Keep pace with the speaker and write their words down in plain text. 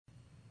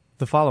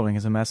The following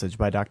is a message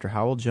by Dr.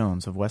 Howell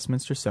Jones of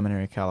Westminster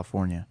Seminary,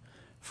 California.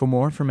 For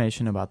more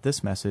information about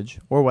this message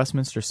or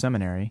Westminster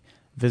Seminary,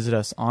 visit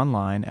us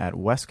online at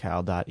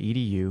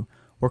westcal.edu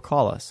or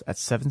call us at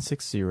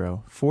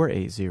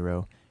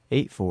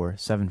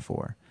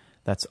 760-480-8474.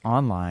 That's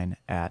online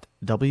at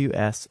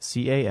wscal.edu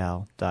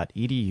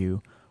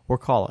or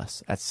call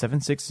us at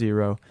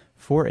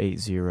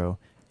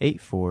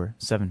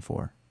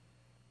 760-480-8474.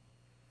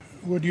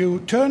 Would you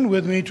turn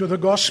with me to the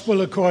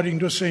Gospel according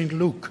to St.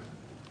 Luke?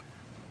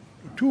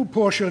 Two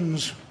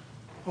portions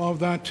of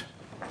that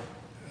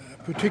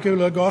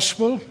particular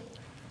Gospel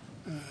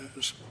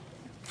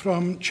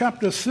from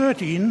chapter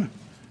 13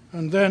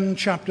 and then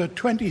chapter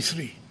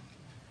 23.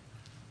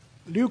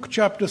 Luke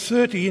chapter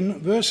 13,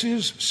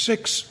 verses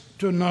 6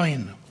 to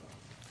 9.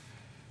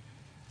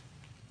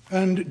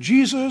 And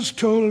Jesus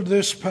told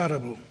this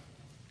parable.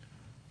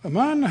 A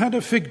man had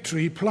a fig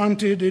tree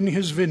planted in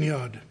his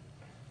vineyard,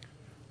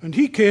 and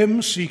he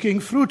came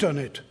seeking fruit on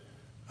it,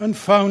 and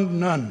found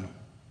none.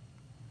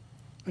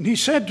 And he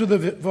said to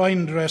the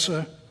vine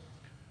dresser,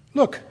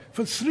 Look,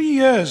 for 3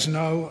 years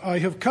now I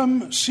have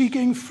come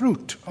seeking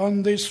fruit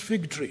on this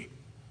fig tree,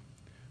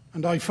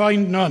 and I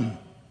find none.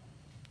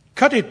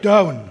 Cut it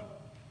down.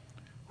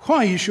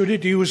 Why should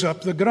it use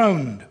up the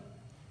ground?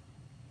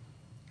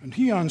 And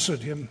he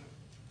answered him,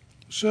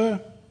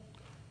 Sir,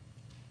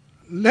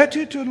 let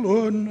it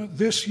alone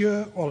this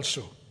year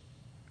also,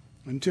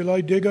 until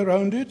I dig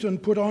around it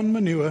and put on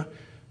manure.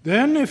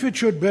 Then if it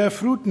should bear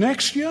fruit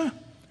next year,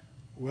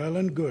 well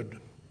and good.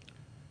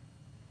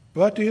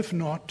 But if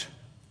not,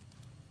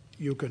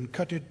 you can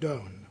cut it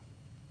down.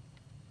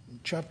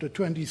 Chapter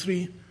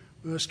 23,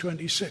 verse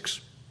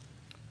 26.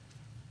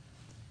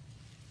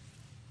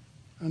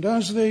 And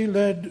as they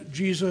led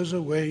Jesus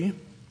away,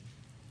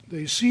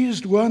 they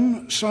seized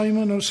one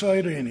Simon of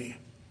Cyrene,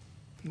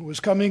 who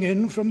was coming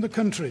in from the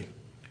country,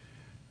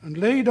 and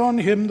laid on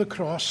him the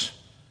cross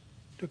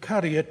to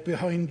carry it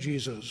behind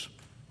Jesus.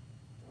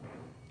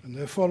 And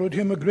there followed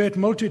him a great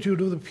multitude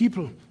of the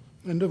people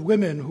and of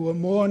women who were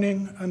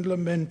mourning and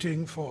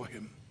lamenting for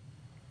him.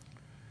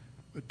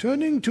 But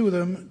turning to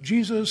them,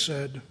 Jesus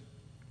said,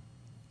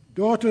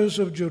 Daughters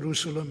of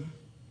Jerusalem,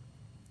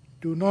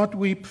 do not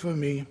weep for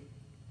me,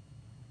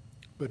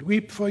 but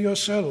weep for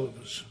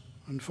yourselves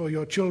and for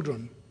your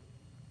children.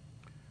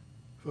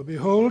 For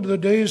behold, the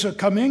days are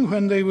coming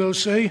when they will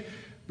say,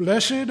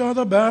 Blessed are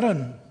the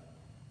barren,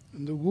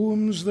 and the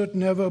wombs that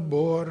never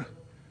bore,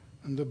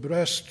 and the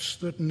breasts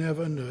that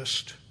never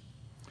nursed.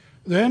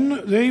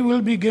 Then they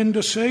will begin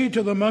to say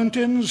to the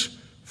mountains,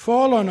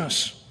 Fall on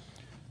us,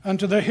 and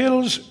to the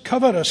hills,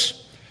 cover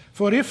us.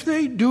 For if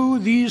they do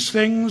these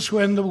things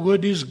when the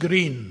wood is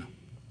green,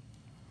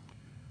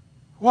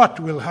 what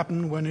will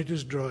happen when it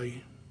is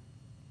dry?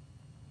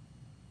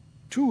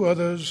 2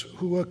 others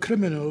who were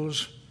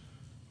criminals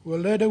were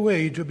led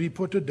away to be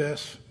put to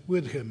death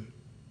with him.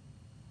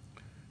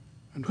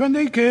 And when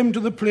they came to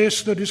the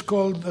place that is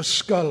called the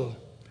Skull,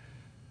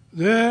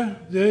 there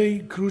they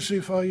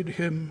crucified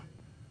him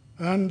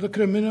and the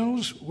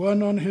criminals,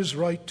 one on his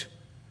right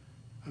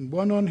and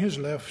one on his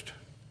left.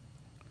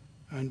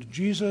 And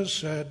Jesus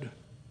said,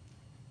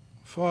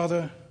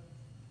 Father,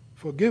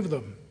 forgive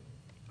them,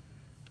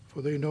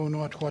 for they know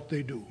not what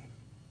they do.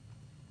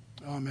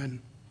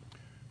 Amen.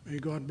 May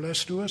God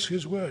bless to us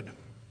his word.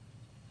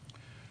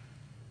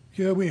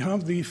 Here we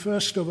have the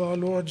first of our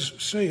Lord's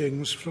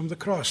sayings from the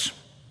cross.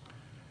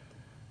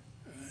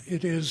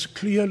 It is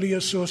clearly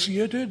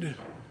associated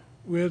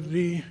with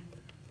the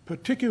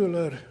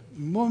particular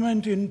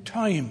moment in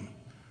time,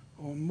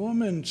 or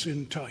moments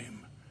in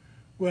time,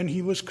 when he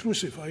was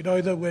crucified,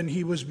 either when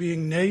he was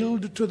being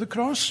nailed to the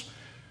cross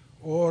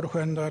or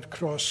when that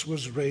cross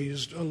was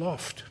raised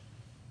aloft.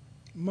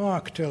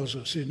 Mark tells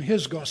us in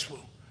his gospel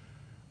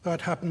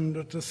that happened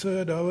at the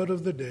 3rd hour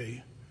of the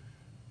day,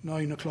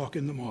 9 o'clock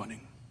in the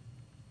morning.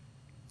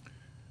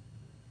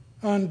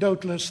 And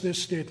doubtless this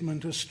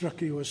statement has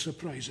struck you as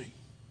surprising.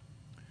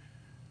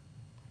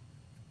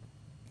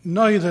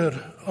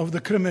 Neither of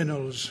the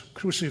criminals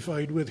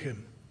crucified with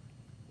him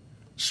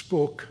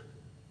spoke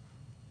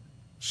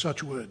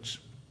such words.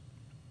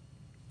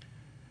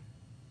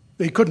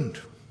 They couldn't.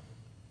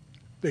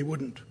 They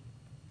wouldn't.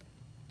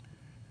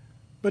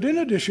 But in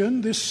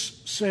addition,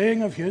 this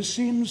saying of his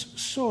seems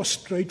so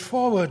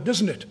straightforward,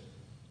 doesn't it?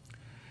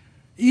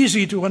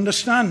 Easy to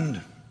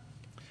understand.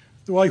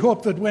 Though I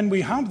hope that when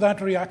we have that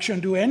reaction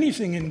to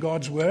anything in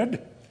God's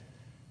word,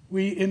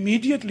 we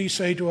immediately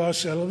say to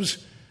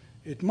ourselves,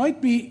 it might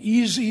be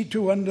easy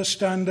to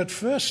understand at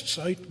first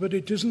sight, but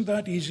it isn't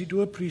that easy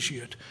to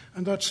appreciate.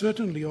 And that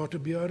certainly ought to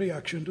be our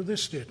reaction to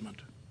this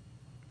statement.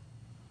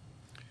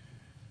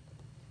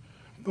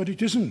 But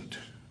it isn't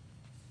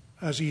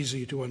as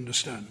easy to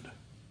understand.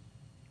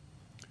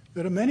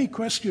 There are many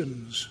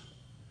questions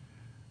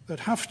that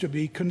have to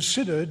be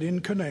considered in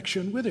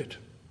connection with it,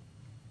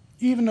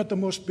 even at the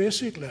most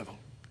basic level,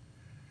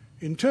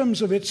 in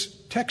terms of its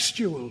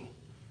textual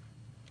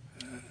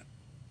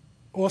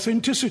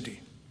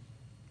authenticity.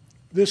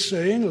 This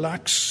saying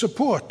lacks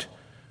support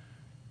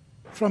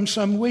from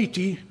some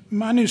weighty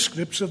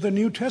manuscripts of the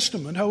New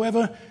Testament.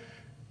 However,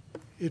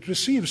 it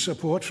receives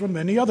support from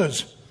many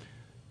others,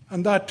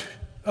 and that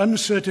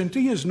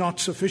uncertainty is not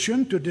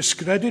sufficient to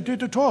discredit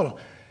it at all.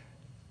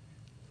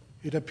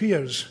 It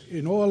appears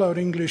in all our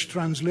English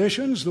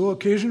translations, though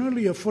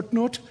occasionally a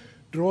footnote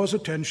draws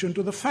attention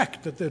to the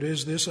fact that there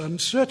is this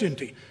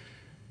uncertainty.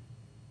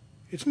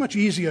 It's much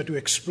easier to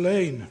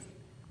explain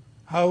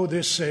how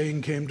this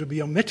saying came to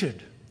be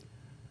omitted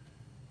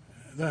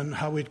than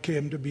how it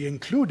came to be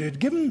included,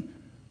 given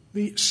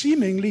the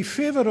seemingly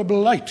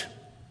favorable light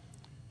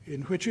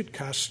in which it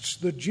casts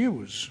the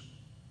Jews.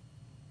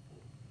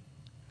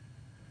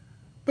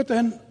 But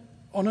then,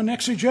 on an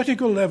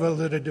exegetical level,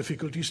 there are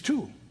difficulties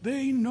too.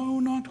 They know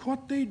not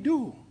what they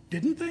do,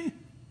 didn't they?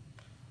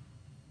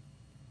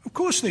 Of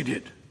course they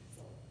did.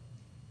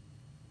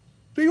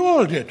 They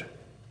all did.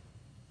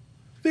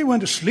 They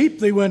went asleep,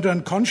 they went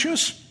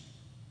unconscious.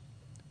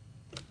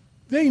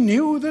 They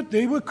knew that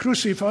they were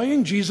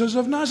crucifying Jesus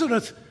of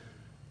Nazareth.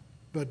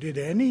 But did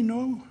any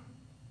know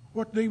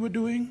what they were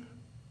doing?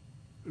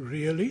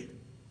 Really?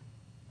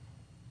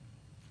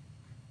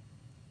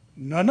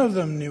 None of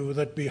them knew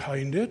that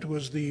behind it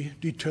was the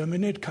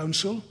determinate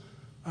counsel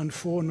and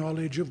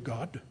foreknowledge of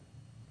God.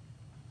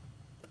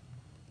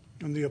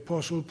 And the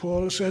Apostle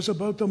Paul says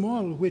about them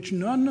all, which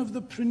none of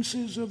the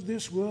princes of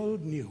this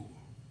world knew.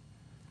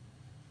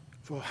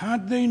 For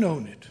had they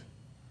known it,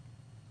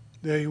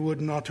 they would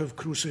not have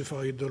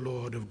crucified the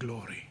Lord of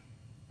glory.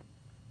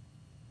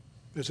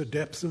 There's a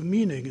depth of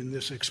meaning in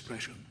this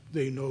expression.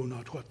 They know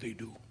not what they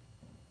do.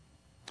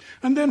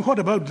 And then what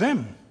about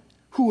them?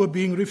 Who are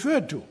being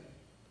referred to?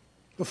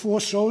 The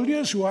 4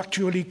 soldiers who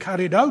actually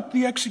carried out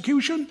the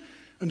execution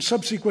and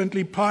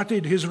subsequently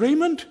parted his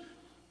raiment?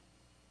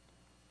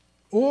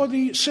 Or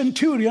the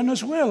centurion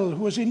as well,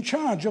 who was in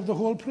charge of the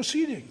whole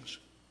proceedings?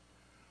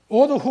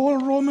 Or the whole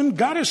Roman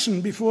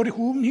garrison before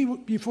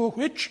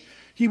which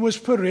he was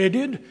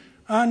paraded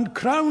and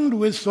crowned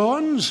with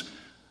thorns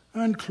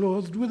and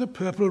clothed with a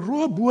purple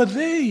robe? Were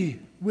they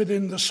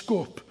within the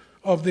scope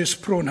of this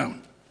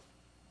pronoun?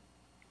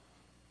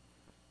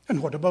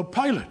 And what about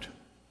Pilate?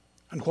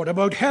 And what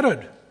about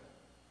Herod?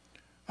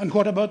 And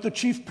what about the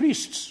chief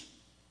priests?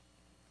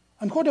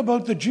 And what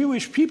about the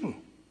Jewish people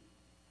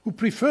who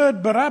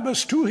preferred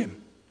Barabbas to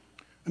him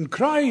and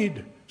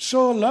cried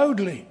so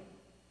loudly,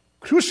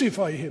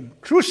 "Crucify him,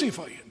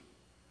 crucify him,"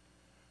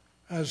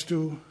 as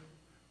to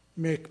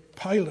make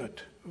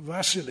Pilate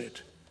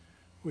vacillate,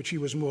 which he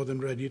was more than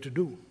ready to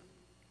do?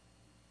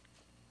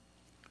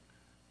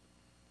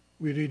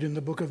 We read in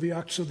the book of the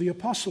Acts of the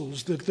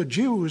Apostles that the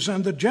Jews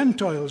and the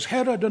Gentiles,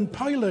 Herod and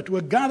Pilate,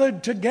 were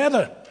gathered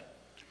together.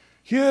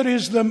 Here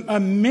is a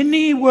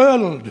mini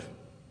world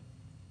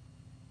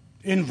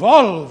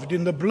involved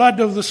in the blood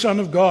of the Son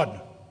of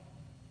God.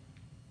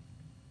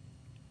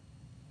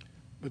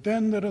 But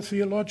then there are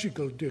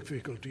theological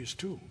difficulties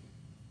too.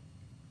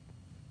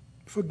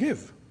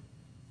 Forgive,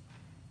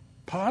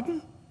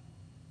 pardon,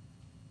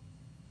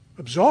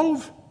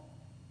 absolve,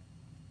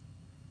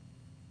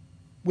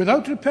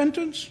 without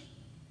repentance.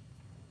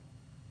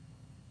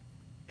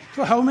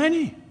 For how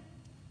many?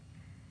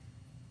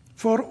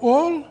 For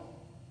all?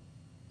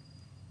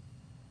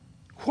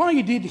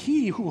 Why did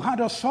he who had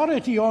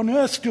authority on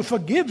earth to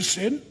forgive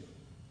sin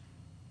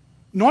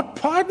not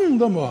pardon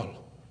them all,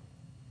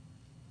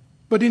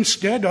 but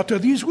instead utter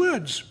these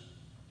words?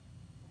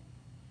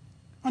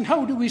 And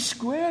how do we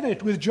square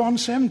it with John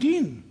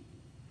 17?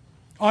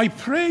 I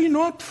pray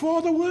not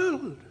for the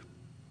world,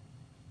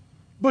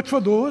 but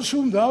for those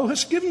whom thou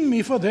hast given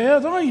me, for they are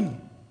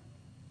thine.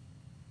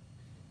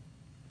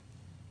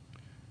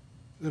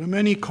 There are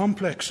many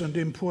complex and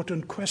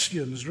important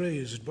questions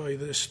raised by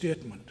this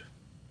statement.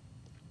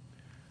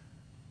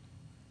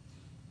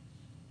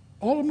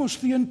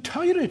 Almost the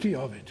entirety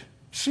of it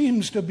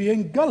seems to be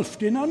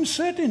engulfed in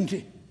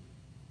uncertainty.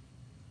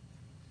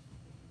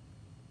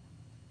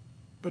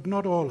 But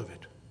not all of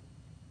it.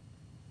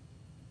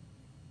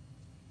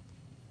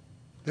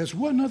 There's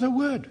one other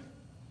word.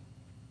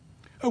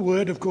 A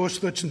word, of course,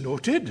 that's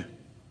noted,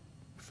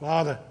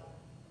 Father,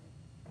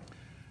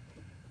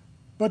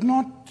 but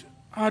not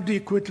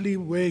adequately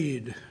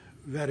weighed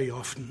very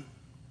often.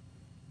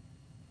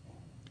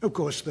 Of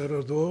course, there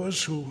are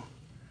those who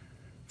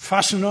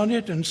fasten on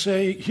it and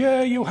say,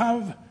 here you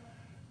have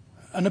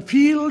an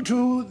appeal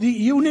to the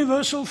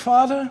universal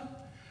Father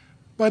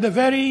by the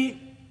very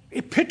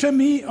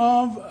epitome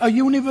of a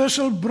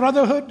universal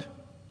brotherhood,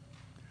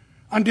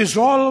 and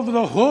dissolve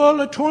the whole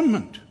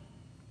atonement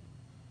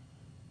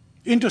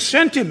into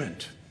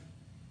sentiment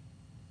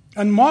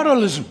and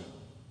moralism.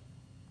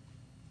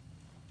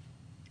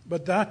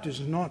 But that is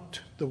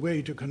not the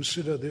way to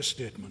consider this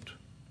statement.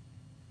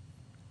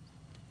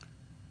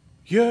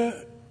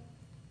 Here,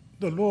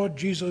 the Lord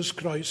Jesus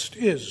Christ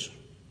is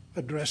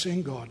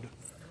addressing God.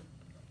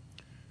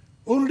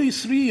 Only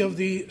 3 of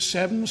the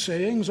 7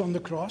 sayings on the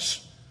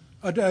cross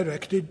are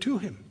directed to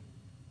him.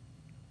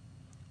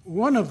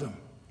 One of them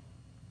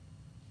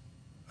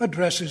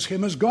addresses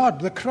him as God,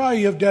 the cry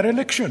of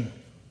dereliction.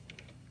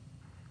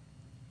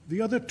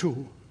 The other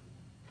 2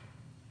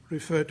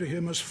 refer to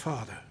him as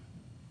Father.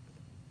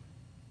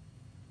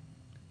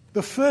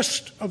 The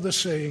first of the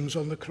sayings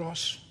on the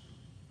cross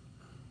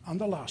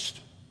and the last.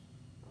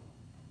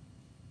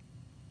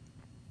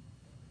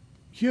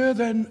 Here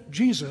then,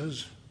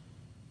 Jesus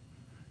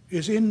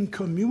is in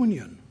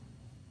communion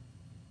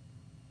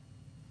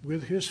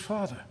with his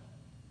Father.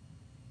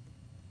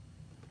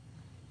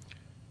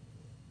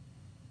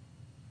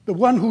 The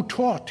one who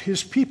taught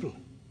his people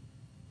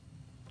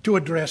to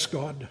address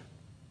God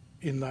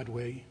in that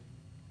way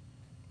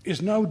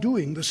is now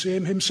doing the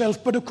same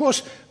himself. But of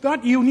course,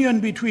 that union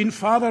between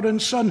Father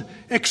and Son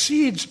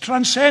exceeds,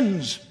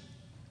 transcends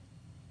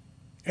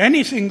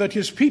anything that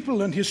his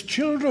people and his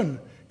children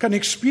can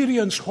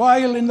experience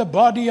while in the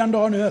body and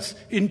on earth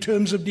in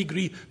terms of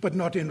degree, but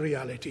not in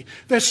reality.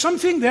 There's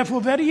something,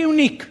 therefore, very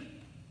unique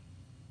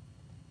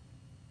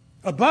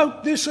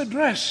about this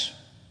address.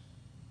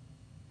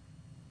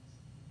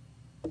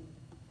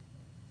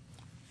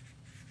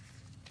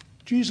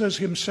 Jesus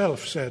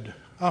himself said,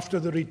 after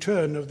the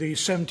return of the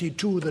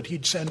 72 that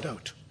he'd sent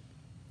out,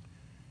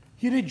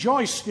 he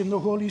rejoiced in the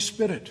Holy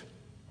Spirit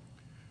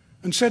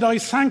and said, I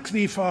thank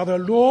thee, Father,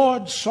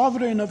 Lord,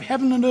 sovereign of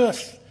heaven and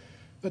earth,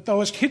 that thou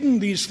hast hidden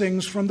these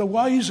things from the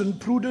wise and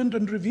prudent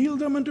and revealed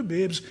them unto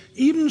babes.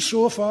 Even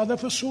so, Father,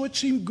 for so it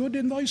seemed good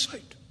in thy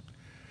sight.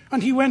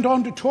 And he went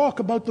on to talk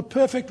about the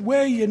perfect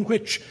way in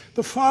which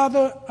the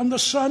Father and the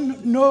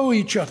Son know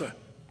each other,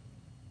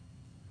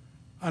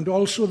 and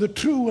also the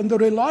true and the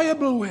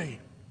reliable way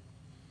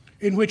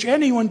in which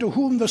anyone to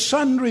whom the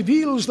Son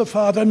reveals the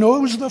Father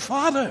knows the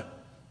Father.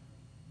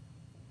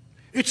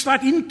 It's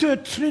that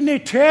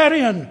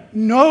inter-Trinitarian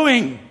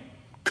knowing,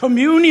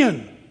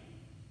 communion,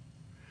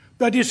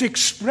 that is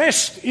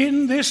expressed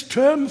in this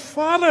term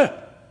Father.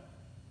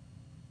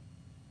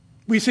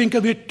 We think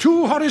of it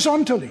too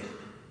horizontally,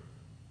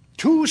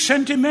 too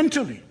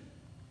sentimentally.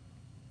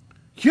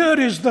 Here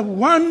is the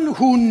one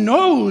who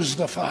knows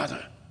the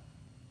Father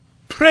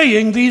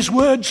praying these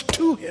words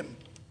to him.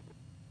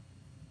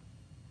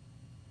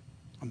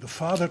 And the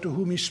Father to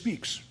whom he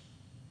speaks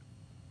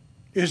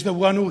is the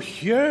one who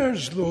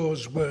hears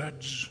those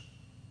words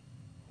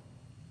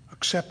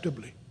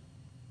acceptably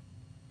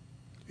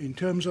in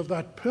terms of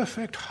that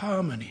perfect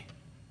harmony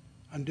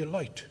and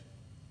delight,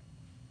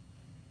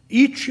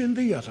 each in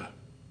the other,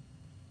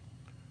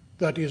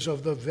 that is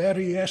of the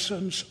very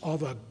essence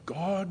of a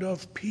God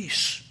of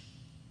peace,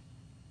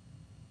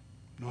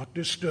 not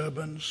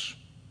disturbance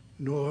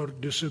nor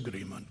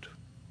disagreement.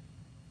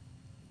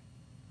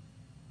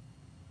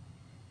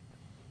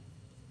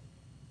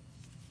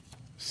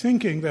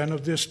 Thinking then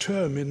of this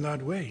term in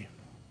that way,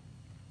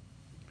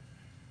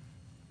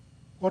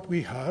 what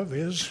we have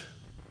is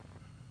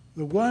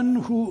the one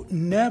who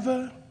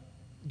never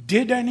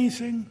did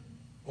anything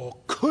or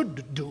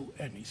could do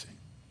anything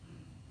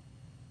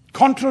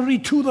contrary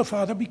to the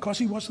Father because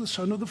he was the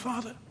Son of the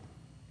Father.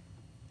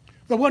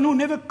 The one who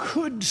never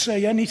could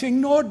say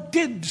anything nor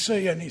did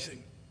say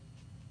anything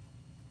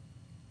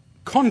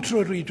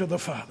contrary to the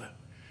Father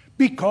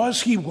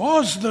because he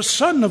was the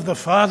Son of the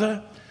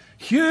Father.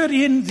 Here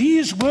in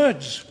these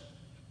words,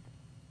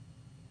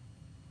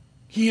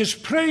 he is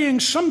praying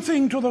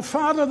something to the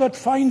Father that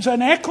finds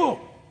an echo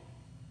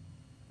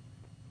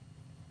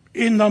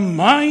in the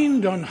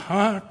mind and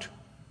heart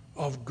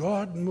of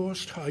God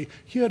Most High.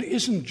 Here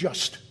isn't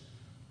just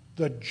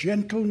the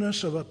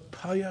gentleness of a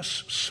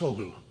pious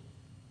soul.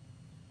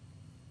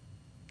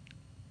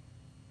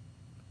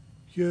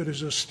 Here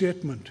is a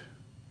statement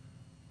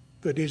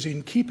that is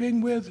in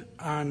keeping with,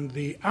 and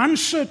the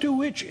answer to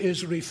which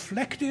is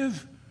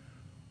reflective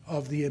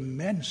of the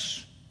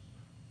immense,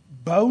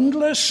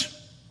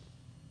 boundless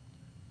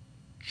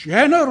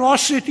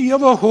generosity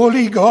of a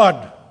holy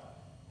God.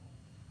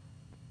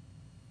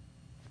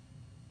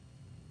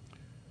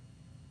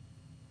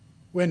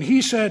 When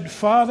he said,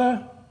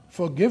 Father,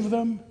 forgive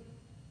them,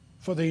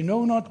 for they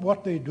know not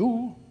what they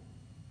do,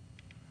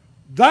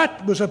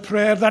 that was a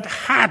prayer that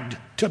had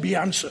to be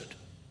answered.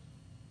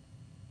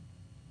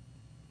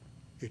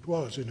 It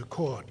was in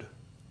accord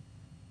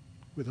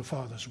with the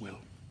Father's will.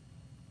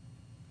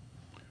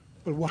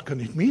 Well, what can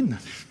it mean?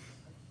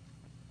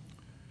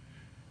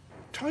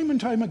 Time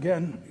and time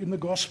again in the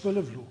Gospel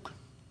of Luke,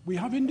 we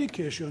have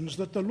indications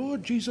that the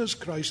Lord Jesus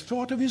Christ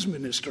thought of his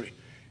ministry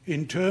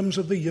in terms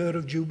of the year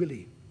of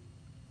Jubilee.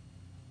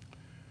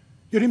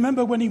 You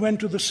remember when he went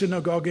to the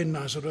synagogue in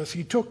Nazareth,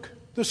 he took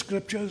the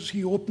scriptures,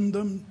 he opened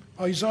them,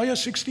 Isaiah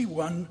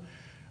 61,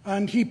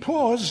 and he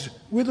paused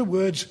with the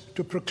words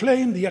to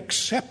proclaim the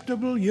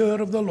acceptable year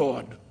of the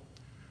Lord,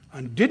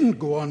 and didn't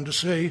go on to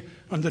say,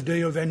 on the day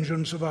of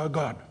vengeance of our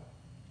God.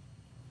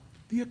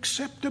 The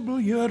acceptable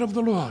year of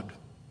the Lord.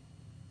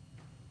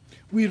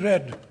 We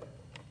read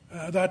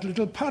that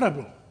little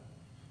parable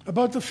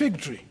about the fig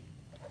tree,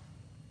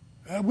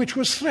 which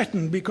was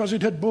threatened because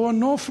it had borne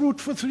no fruit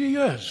for 3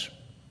 years.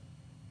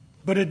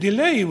 But a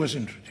delay was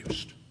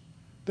introduced.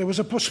 There was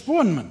a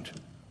postponement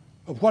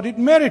of what it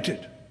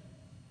merited.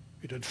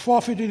 It had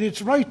forfeited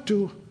its right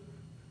to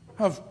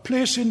have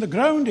place in the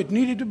ground. It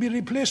needed to be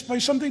replaced by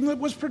something that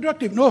was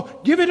productive. No,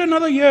 give it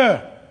another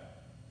year.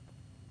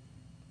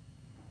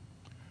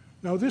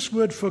 Now, this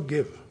word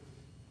forgive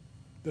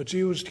that's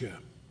used here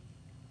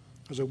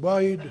has a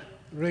wide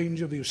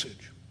range of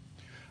usage.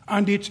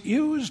 And it's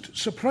used,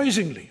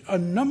 surprisingly, a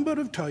number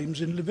of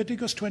times in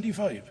Leviticus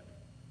 25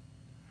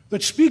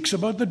 that speaks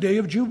about the day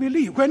of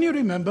Jubilee. When you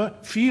remember,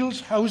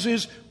 fields,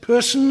 houses,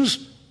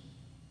 persons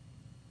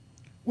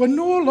were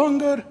no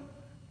longer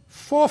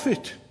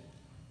forfeit.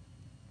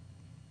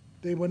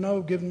 They were now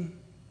given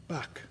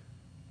back.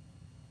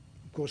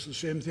 Of course, the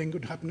same thing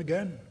could happen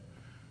again.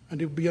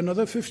 And it would be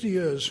another 50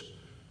 years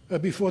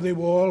before they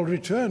were all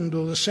returned,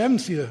 though the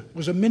 7th year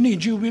was a mini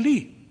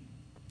Jubilee.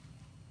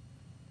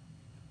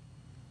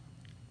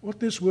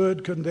 What this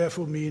word can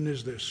therefore mean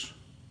is this: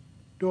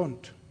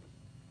 don't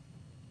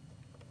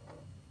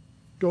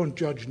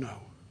judge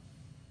now.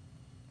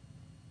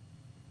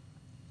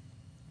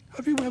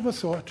 Have you ever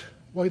thought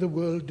why the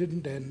world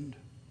didn't end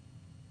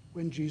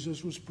when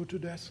Jesus was put to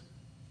death?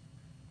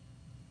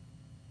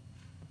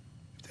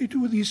 If they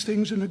do these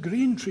things in a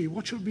green tree,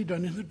 what shall be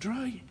done in the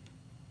dry?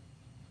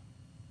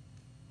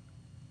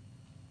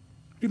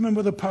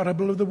 Remember the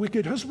parable of the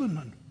wicked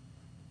husbandman.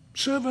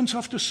 Servants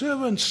after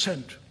servants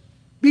sent,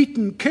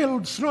 beaten,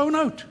 killed, thrown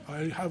out.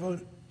 I have a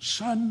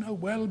son, a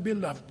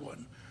well-beloved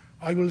one.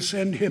 I will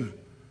send him.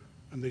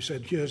 And they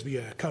said, here's the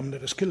heir. Come,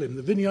 let us kill him.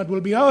 The vineyard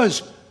will be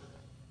ours.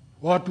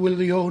 What will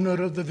the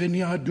owner of the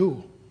vineyard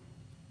do?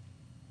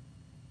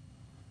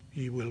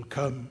 He will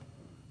come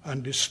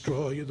and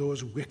destroy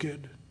those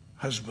wicked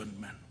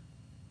husbandmen.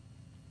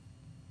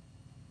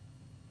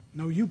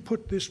 Now you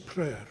put this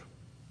prayer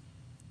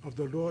of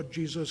the Lord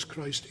Jesus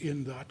Christ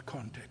in that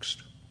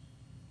context.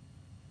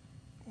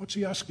 What's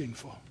he asking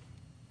for?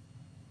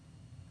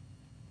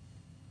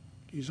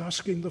 He's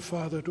asking the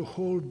Father to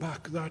hold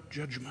back that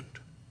judgment,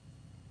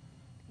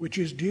 which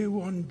is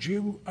due on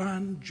Jew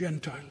and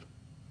Gentile,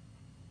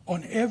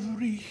 on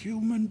every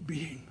human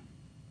being,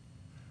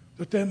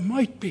 that there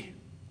might be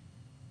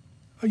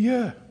a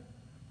year,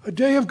 a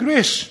day of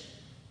grace,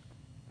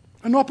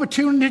 an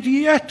opportunity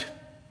yet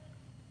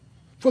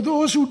for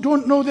those who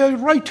don't know their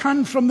right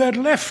hand from their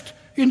left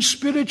in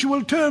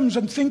spiritual terms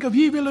and think of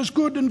evil as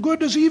good and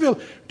good as evil,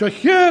 to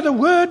hear the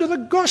word of the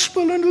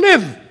gospel and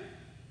live.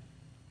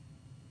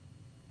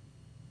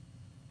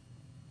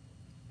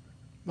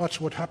 That's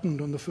what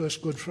happened on the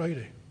first Good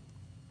Friday.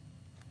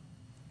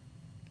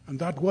 And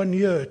that 1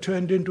 year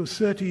turned into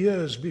 30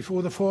 years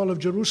before the fall of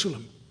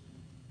Jerusalem.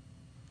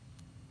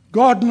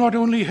 God not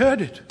only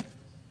heard it,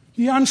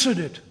 he answered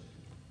it.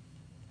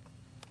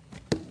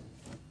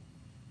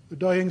 The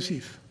dying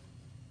thief,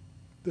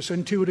 the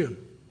centurion,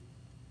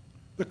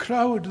 the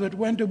crowd that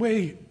went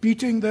away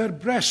beating their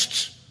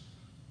breasts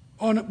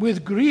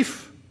with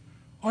grief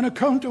on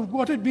account of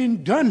what had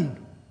been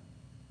done.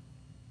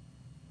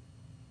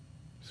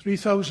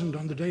 3,000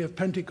 on the day of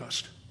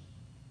Pentecost.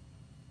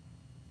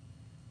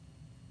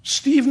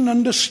 Stephen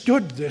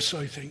understood this,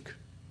 I think,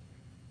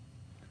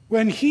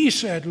 when he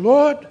said,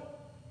 Lord,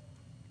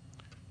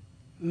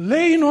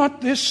 lay not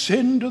this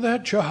sin to their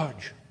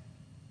charge.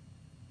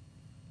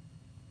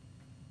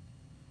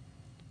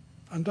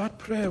 And that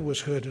prayer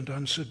was heard and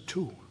answered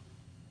too.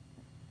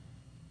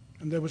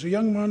 And there was a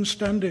young man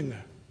standing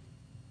there,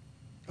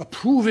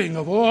 approving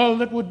of all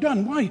that was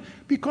done. Why?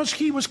 Because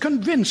he was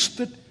convinced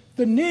that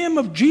the name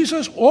of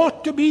Jesus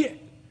ought to be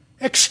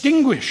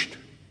extinguished.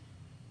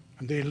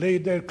 And they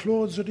laid their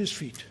clothes at his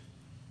feet.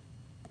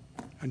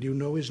 And you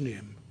know his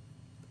name.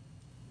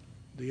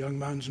 The young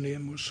man's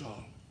name was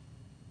Saul.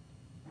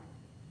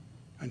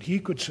 And he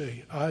could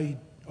say, I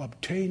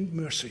obtained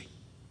mercy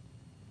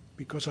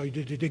because I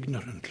did it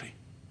ignorantly,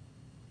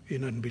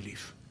 in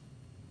unbelief.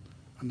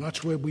 And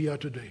that's where we are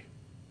today.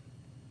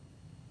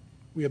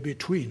 We are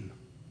between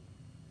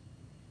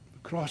the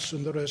cross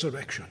and the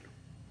resurrection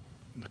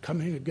and the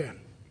coming again.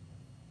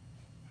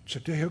 It's a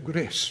day of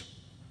grace.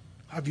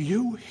 Have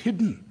you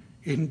hidden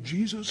in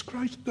Jesus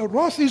Christ? The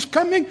wrath is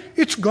coming.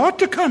 It's got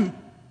to come.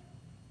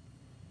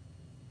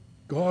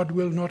 God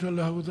will not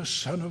allow the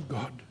Son of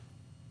God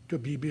to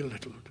be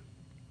belittled.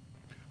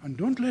 And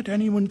don't let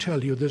anyone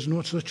tell you there's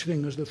no such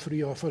thing as the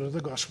free offer of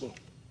the gospel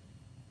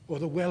or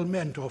the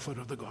well-meant offer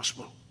of the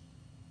gospel.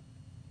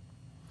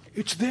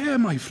 It's there,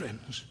 my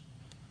friends.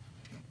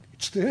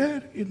 It's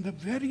there in the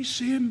very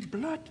same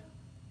blood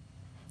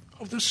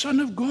of the Son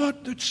of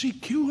God that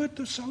secured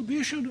the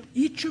salvation of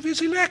each of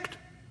his elect.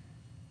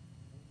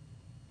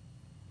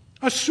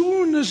 As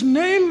soon as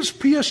nails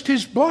pierced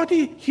his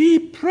body, he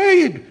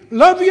prayed,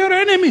 love your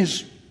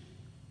enemies.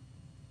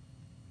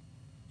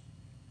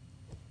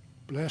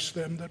 Bless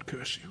them that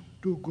curse you.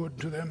 Do good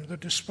to them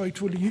that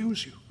despitefully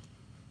use you.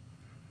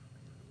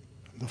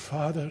 The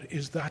Father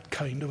is that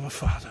kind of a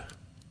Father.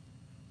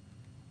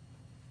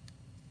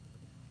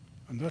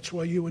 And that's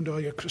why you and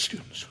I are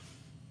Christians.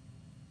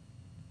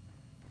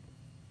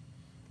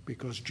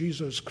 Because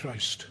Jesus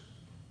Christ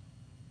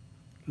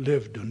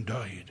lived and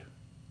died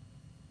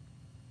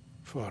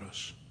for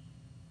us.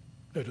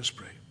 Let us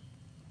pray.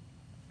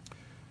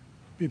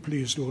 Be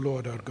pleased, O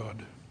Lord our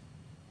God,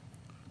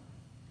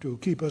 to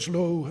keep us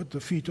low at the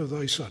feet of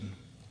thy Son,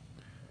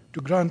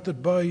 to grant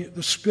that by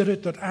the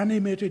Spirit that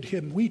animated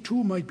him, we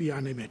too might be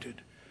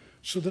animated,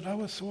 so that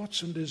our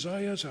thoughts and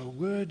desires, our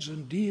words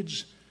and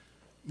deeds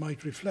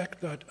might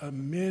reflect that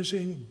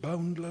amazing,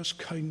 boundless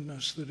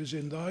kindness that is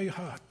in thy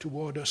heart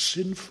toward a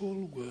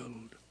sinful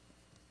world.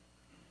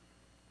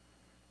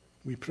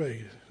 We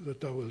pray that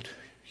thou wilt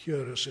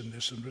hear us in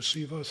this and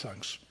receive our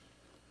thanks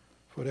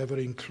for ever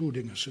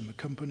including us in the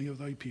company of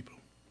thy people,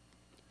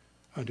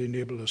 and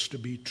enable us to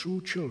be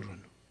true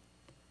children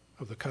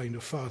of the kind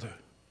of Father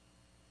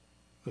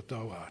that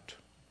thou art.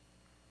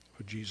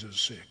 For Jesus'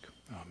 sake,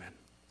 amen.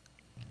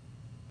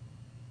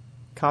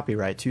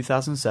 Copyright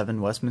 2007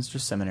 Westminster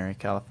Seminary,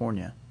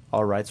 California.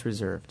 All rights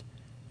reserved.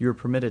 You are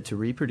permitted to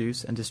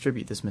reproduce and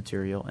distribute this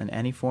material in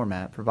any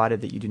format,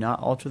 provided that you do not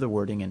alter the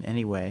wording in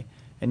any way,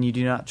 and you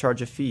do not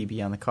charge a fee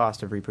beyond the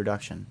cost of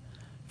reproduction.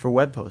 For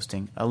web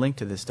posting, a link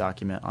to this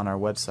document on our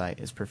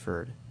website is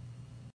preferred.